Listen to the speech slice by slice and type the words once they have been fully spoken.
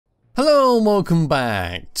Hello and welcome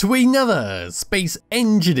back to another Space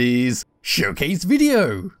Engineers showcase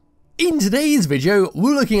video. In today's video,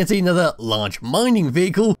 we're looking at another large mining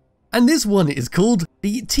vehicle, and this one is called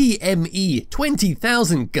the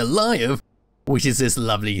TME-20000 Goliath, which is this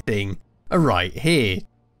lovely thing right here.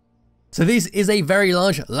 So this is a very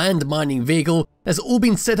large land mining vehicle that's all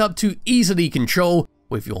been set up to easily control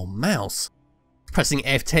with your mouse. Pressing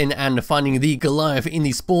F10 and finding the Goliath in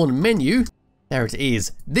the spawn menu, there it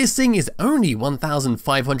is. This thing is only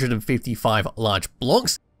 1,555 large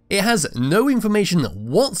blocks. It has no information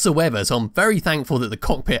whatsoever, so I'm very thankful that the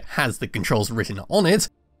cockpit has the controls written on it.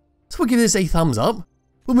 So we'll give this a thumbs up.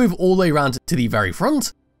 We'll move all the way around to the very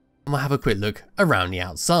front, and we'll have a quick look around the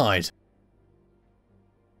outside.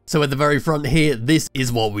 So at the very front here, this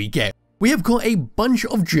is what we get. We have got a bunch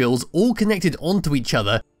of drills all connected onto each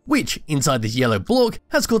other, which inside this yellow block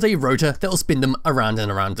has got a rotor that will spin them around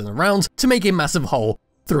and around and around to make a massive hole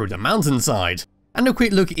through the mountainside. And a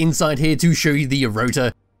quick look inside here to show you the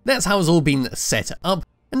rotor. That's how it's all been set up,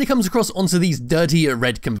 and it comes across onto these dirty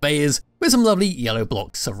red conveyors with some lovely yellow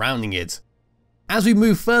blocks surrounding it. As we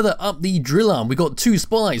move further up the drill arm, we got two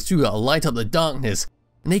spotlights to light up the darkness,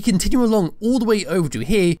 and they continue along all the way over to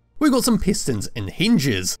here. We've got some pistons and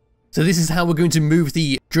hinges. So this is how we're going to move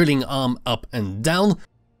the drilling arm up and down.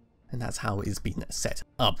 And that's how it's been set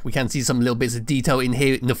up. We can see some little bits of detail in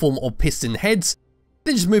here in the form of piston heads.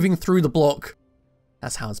 Then just moving through the block.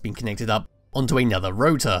 That's how it's been connected up onto another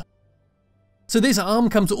rotor. So this arm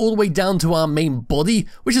comes all the way down to our main body,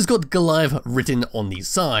 which has got Goliath written on the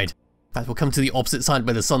side. In fact, we'll come to the opposite side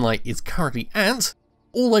where the sunlight is currently at,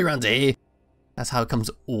 all the way around to here. That's how it comes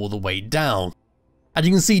all the way down. As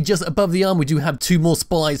you can see, just above the arm, we do have two more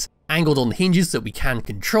spotlights angled on hinges that we can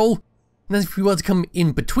control. And if we were to come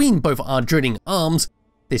in between both our drilling arms,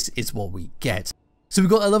 this is what we get. So we've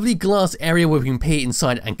got a lovely glass area where we can peer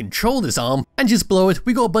inside and control this arm, and just below it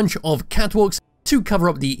we got a bunch of catwalks to cover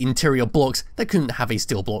up the interior blocks that couldn't have a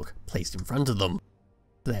steel block placed in front of them.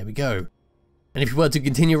 There we go. And if we were to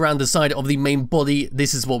continue around the side of the main body,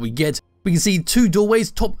 this is what we get. We can see two doorways,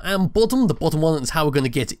 top and bottom. The bottom one is how we're going to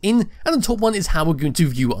get in, and the top one is how we're going to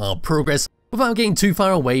view our progress without getting too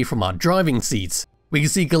far away from our driving seats. We can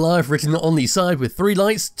see Goliath written on the side with three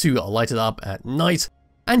lights to light it up at night.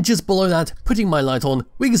 And just below that, putting my light on,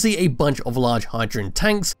 we can see a bunch of large hydrogen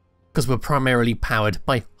tanks, because we're primarily powered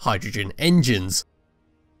by hydrogen engines.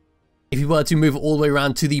 If you were to move all the way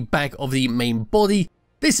around to the back of the main body,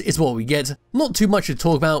 this is what we get. Not too much to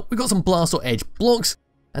talk about. We've got some blast or edge blocks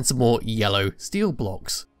and some more yellow steel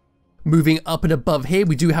blocks. Moving up and above here,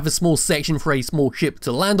 we do have a small section for a small ship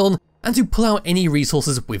to land on and to pull out any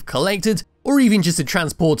resources we've collected, or even just to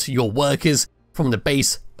transport your workers from the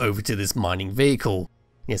base over to this mining vehicle.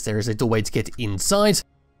 Yes, there is a doorway to get inside.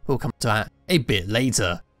 We'll come to that a bit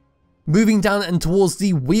later. Moving down and towards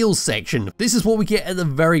the wheel section, this is what we get at the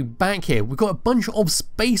very back here. We've got a bunch of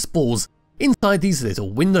space balls inside these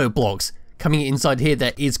little window blocks. Coming inside here,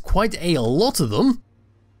 there is quite a lot of them.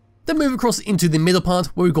 Then move across into the middle part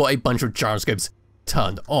where we've got a bunch of gyroscopes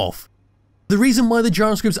turned off. The reason why the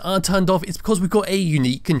gyroscopes are turned off is because we've got a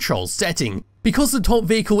unique control setting. Because the top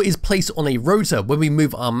vehicle is placed on a rotor, when we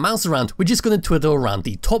move our mouse around, we're just going to twiddle around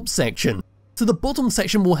the top section. So the bottom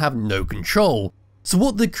section will have no control. So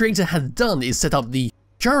what the creator has done is set up the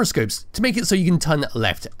gyroscopes to make it so you can turn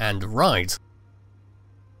left and right.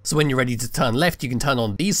 So when you're ready to turn left, you can turn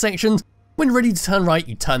on these sections. When you're ready to turn right,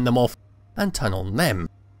 you turn them off and turn on them.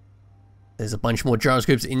 There's a bunch more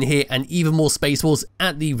gyroscopes in here and even more space balls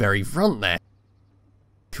at the very front there.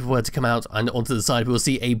 If we were to come out and onto the side, we'll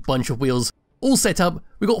see a bunch of wheels all set up.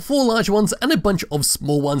 We've got four large ones and a bunch of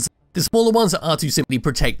small ones. The smaller ones are to simply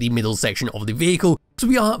protect the middle section of the vehicle, so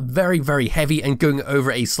we are very, very heavy, and going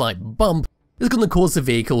over a slight bump is going to cause the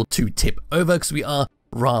vehicle to tip over because we are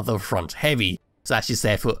rather front heavy. So that's just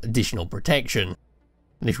there for additional protection.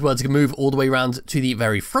 And if we were to move all the way around to the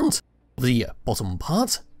very front of the bottom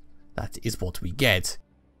part, that is what we get.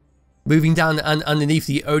 Moving down and underneath,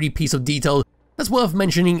 the only piece of detail that's worth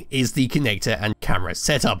mentioning is the connector and camera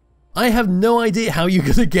setup. I have no idea how you're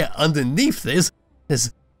going to get underneath this.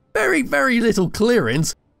 There's very, very little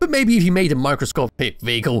clearance, but maybe if you made a microscopic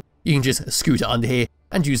vehicle, you can just scoot it under here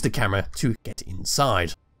and use the camera to get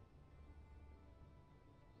inside.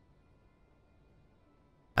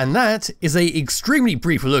 And that is an extremely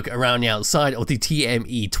brief look around the outside of the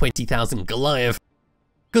TME-20000 Goliath.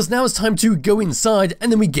 Because now it's time to go inside, and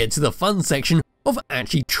then we get to the fun section of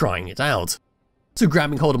actually trying it out. So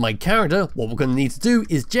grabbing hold of my character, what we're going to need to do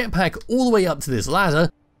is jetpack all the way up to this ladder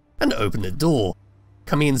and open the door.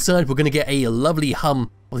 Coming inside, we're going to get a lovely hum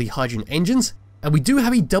of the hydrogen engines, and we do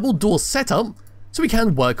have a double door setup, so we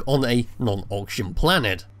can work on a non-oxygen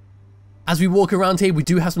planet. As we walk around here, we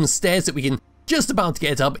do have some stairs that we can just about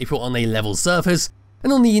get up if we're on a level surface,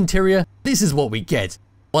 and on the interior, this is what we get.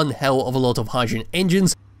 One hell of a lot of hydrogen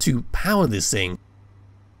engines to power this thing.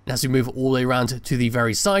 And as we move all the way around to the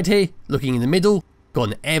very side here, looking in the middle, got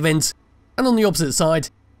an air vent, and on the opposite side,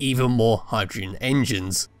 even more hydrogen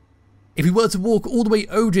engines. If we were to walk all the way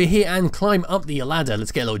over here and climb up the ladder,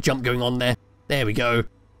 let's get a little jump going on there. There we go.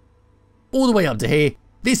 All the way up to here,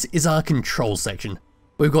 this is our control section.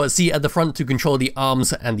 We've got a seat at the front to control the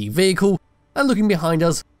arms and the vehicle, and looking behind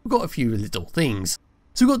us, we've got a few little things.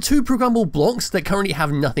 So we've got two programmable blocks that currently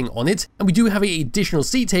have nothing on it, and we do have an additional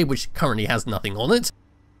seat here which currently has nothing on it.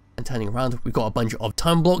 And turning around, we've got a bunch of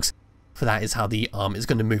time blocks, for that is how the arm is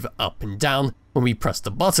going to move up and down when we press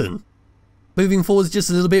the button. Moving forward just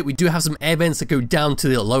a little bit, we do have some air vents that go down to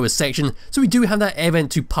the lower section, so we do have that air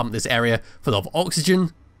vent to pump this area full of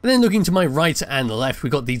oxygen. And then looking to my right and left,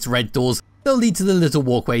 we've got these red doors that'll lead to the little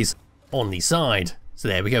walkways on the side. So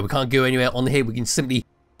there we go, we can't go anywhere on here, we can simply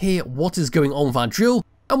hear what is going on with our drill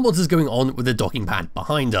and what is going on with the docking pad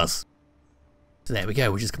behind us. So there we go,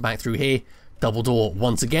 we'll just come back through here, double door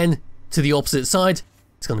once again, to the opposite side,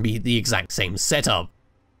 it's going to be the exact same setup.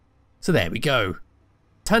 So there we go.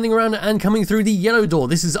 Turning around and coming through the yellow door,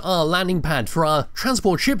 this is our landing pad for our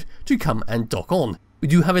transport ship to come and dock on. We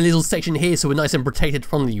do have a little section here so we're nice and protected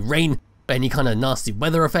from the rain or any kind of nasty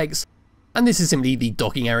weather effects. And this is simply the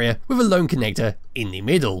docking area with a lone connector in the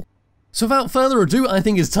middle. So without further ado, I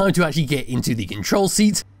think it's time to actually get into the control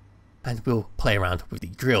seat and we'll play around with the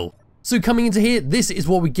drill. So coming into here, this is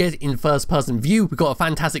what we get in first person view. We've got a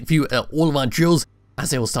fantastic view at all of our drills as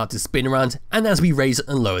they will start to spin around and as we raise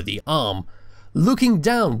and lower the arm. Looking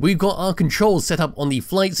down, we've got our controls set up on the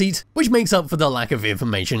flight seat, which makes up for the lack of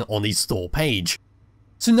information on the store page.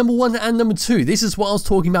 So number 1 and number 2, this is what I was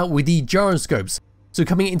talking about with the gyroscopes. So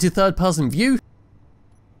coming into third person view,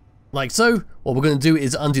 like so, what we're going to do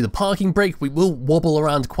is undo the parking brake. We will wobble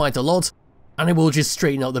around quite a lot, and I will just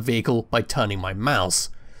straighten out the vehicle by turning my mouse.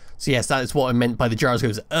 So yes, that is what I meant by the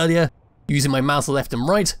gyroscopes earlier. Using my mouse left and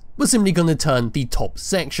right, we're simply going to turn the top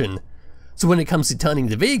section. So when it comes to turning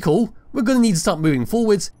the vehicle, we're going to need to start moving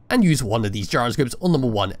forwards and use one of these gyroscopes on number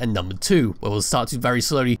 1 and number 2, where we'll start to very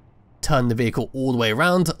slowly turn the vehicle all the way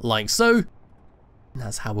around, like so. And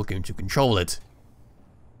that's how we're going to control it.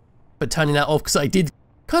 But turning that off because I did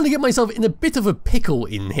kind of get myself in a bit of a pickle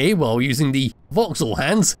in here while using the voxel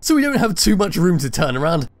hands, so we don't have too much room to turn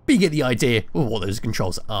around, but you get the idea of what those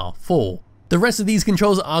controls are for. The rest of these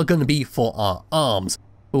controls are going to be for our arms.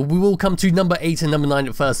 But we will come to number 8 and number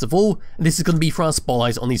 9 first of all, and this is going to be for our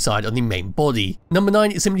spotlights on the side of the main body. Number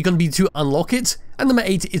 9 is simply going to be to unlock it, and number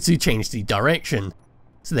 8 is to change the direction.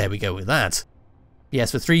 So there we go with that.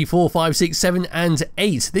 Yes, for 3, 4, 5, 6, 7, and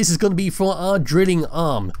 8, this is going to be for our drilling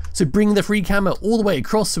arm. So bring the free camera all the way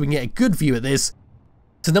across so we can get a good view at this.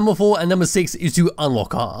 So number 4 and number 6 is to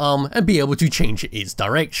unlock our arm and be able to change its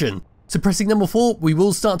direction. So pressing number 4, we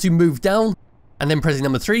will start to move down, and then pressing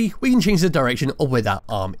number 3, we can change the direction of where that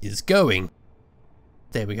arm is going.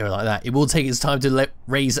 There we go, like that. It will take its time to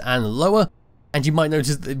raise and lower, and you might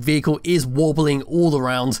notice the vehicle is wobbling all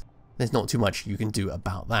around. There's not too much you can do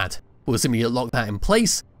about that. We'll simply lock that in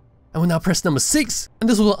place, and we'll now press number 6, and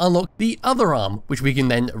this will unlock the other arm, which we can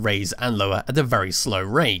then raise and lower at a very slow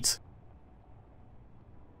rate.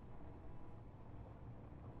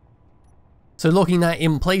 So locking that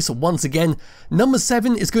in place once again, number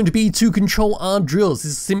 7 is going to be to control our drills.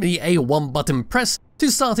 This is simply a one button press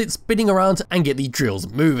to start it spinning around and get the drills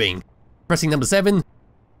moving. Pressing number 7,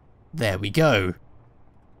 there we go.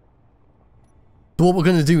 So what we're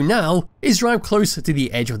going to do now is drive close to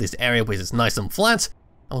the edge of this area where it's nice and flat,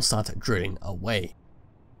 and we'll start drilling away.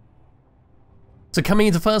 So coming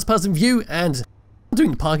into first person view and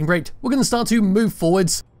doing the parking brake, we're going to start to move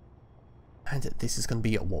forwards. And this is going to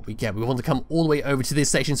be what we get. We want to come all the way over to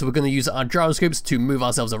this section, so we're going to use our gyroscopes to move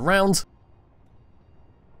ourselves around.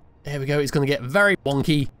 There we go, it's going to get very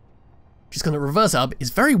wonky. Just going to reverse up.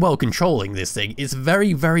 It's very well controlling this thing. It's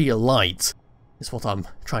very, very light, is what I'm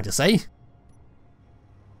trying to say.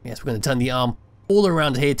 Yes, we're going to turn the arm all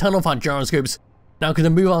around here, turn off our gyroscopes. Now we're going to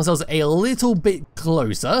move ourselves a little bit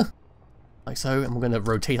closer, like so, and we're going to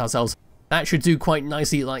rotate ourselves. That should do quite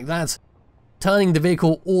nicely like that. Turning the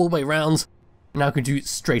vehicle all the way around. Now I'm going to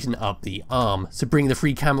straighten up the arm. So bring the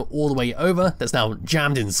free camera all the way over. That's now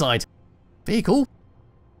jammed inside vehicle.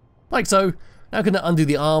 Like so. Now I'm going to undo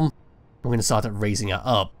the arm. I'm going to start raising it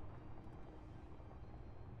up.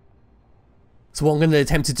 So what I'm going to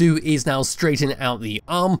attempt to do is now straighten out the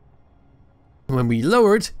arm. And when we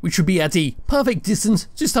lower it, we should be at a perfect distance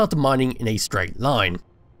to start the mining in a straight line.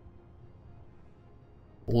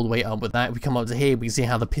 all the way up with that. If we come up to here, we can see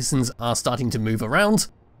how the pistons are starting to move around.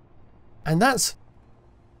 And that's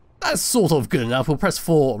sort of good enough. We'll press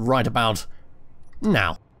 4 right about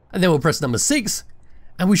now. And then we'll press number 6,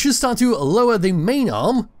 and we should start to lower the main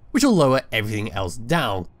arm, which will lower everything else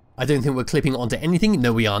down. I don't think we're clipping onto anything.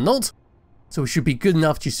 No, we are not. So it should be good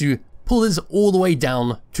enough just to pull this all the way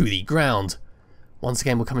down to the ground. Once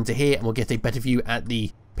again, we'll come into here and we'll get a better view at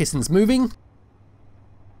the pistons moving.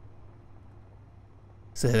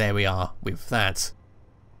 So there we are with that.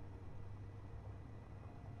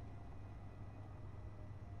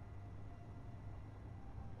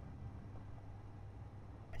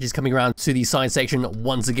 Just coming around to the side section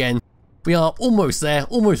once again. We are almost there,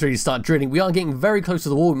 almost ready to start drilling. We are getting very close to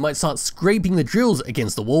the wall. We might start scraping the drills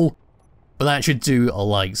against the wall, but that should do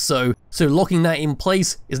like so. So locking that in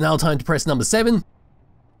place is now time to press number 7,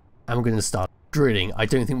 and we're going to start drilling. I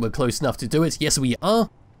don't think we're close enough to do it. Yes, we are. And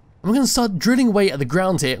we're going to start drilling away at the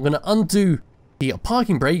ground here. I'm going to undo the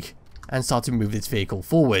parking brake and start to move this vehicle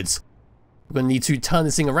forwards. We're going to need to turn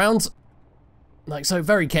this thing around, like so,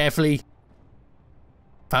 very carefully.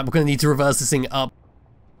 In fact, we're going to need to reverse this thing up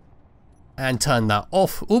and turn that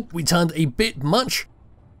off. Oop, we turned a bit much,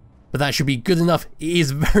 but that should be good enough. It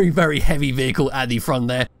is very, very heavy vehicle at the front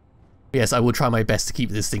there. Yes, I will try my best to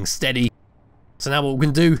keep this thing steady. So now what we're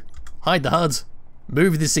going to do, hide the HUD,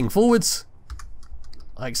 move this thing forwards,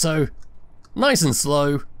 like so, nice and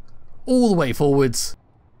slow, all the way forwards.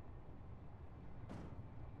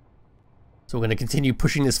 So we're going to continue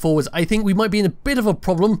pushing this forwards. I think we might be in a bit of a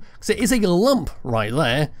problem because there is a lump right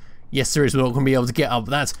there. Yes, there is. We're not going to be able to get up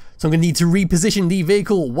that. So I'm going to need to reposition the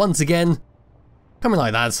vehicle once again. Coming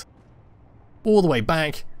like that. All the way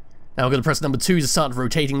back. Now we're going to press number 2 to start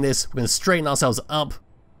rotating this. We're going to straighten ourselves up.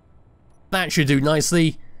 That should do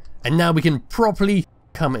nicely. And now we can properly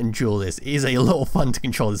come and drill this. It is a lot of fun to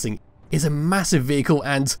control this thing. It's a massive vehicle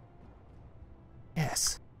and...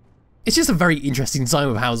 yes. It's just a very interesting design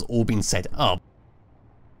of how it's all been set up.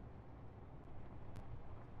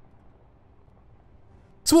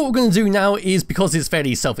 So what we're going to do now is, because it's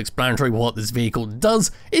fairly self-explanatory what this vehicle does,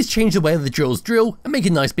 is change the way the drills drill and make a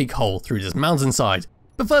nice big hole through this mountainside.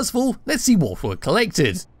 But first of all, let's see what we've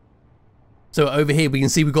collected. So over here we can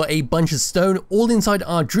see we've got a bunch of stone all inside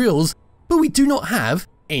our drills, but we do not have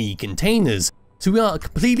any containers. So we are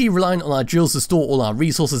completely reliant on our drills to store all our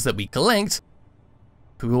resources that we collect.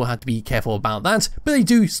 We will have to be careful about that, but they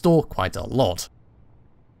do store quite a lot.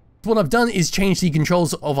 So what I've done is change the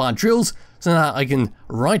controls of our drills so that I can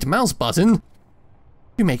right mouse button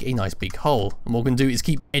to make a nice big hole. And what we're going to do is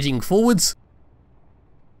keep edging forwards.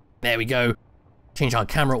 There we go. Change our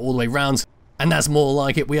camera all the way around. And that's more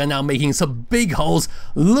like it. We are now making some big holes.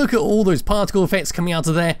 Look at all those particle effects coming out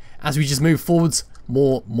of there as we just move forwards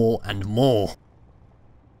more and more.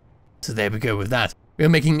 So there we go with that. We're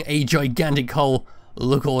making a gigantic hole.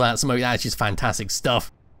 Look at all that smoke. That's just fantastic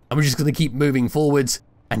stuff. And we're just going to keep moving forwards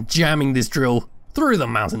and jamming this drill through the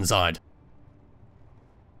mountainside.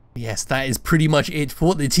 Yes, that is pretty much it for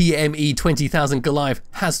what the TME-20000 Goliath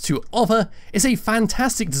has to offer. It's a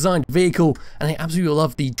fantastic designed vehicle, and I absolutely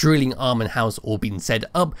love the drilling arm and how it's all been set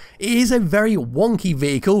up. It is a very wonky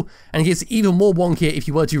vehicle, and it gets even more wonkier if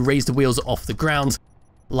you were to raise the wheels off the ground,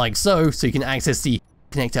 like so you can access the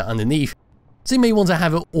connector underneath. So you may want to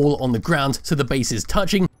have it all on the ground so the base is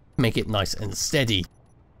touching, make it nice and steady.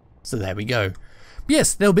 So there we go.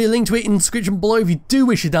 Yes, there'll be a link to it in the description below if you do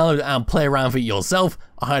wish to download it and play around with it yourself.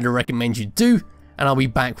 I highly recommend you do, and I'll be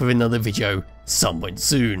back with another video somewhere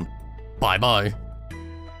soon. Bye bye.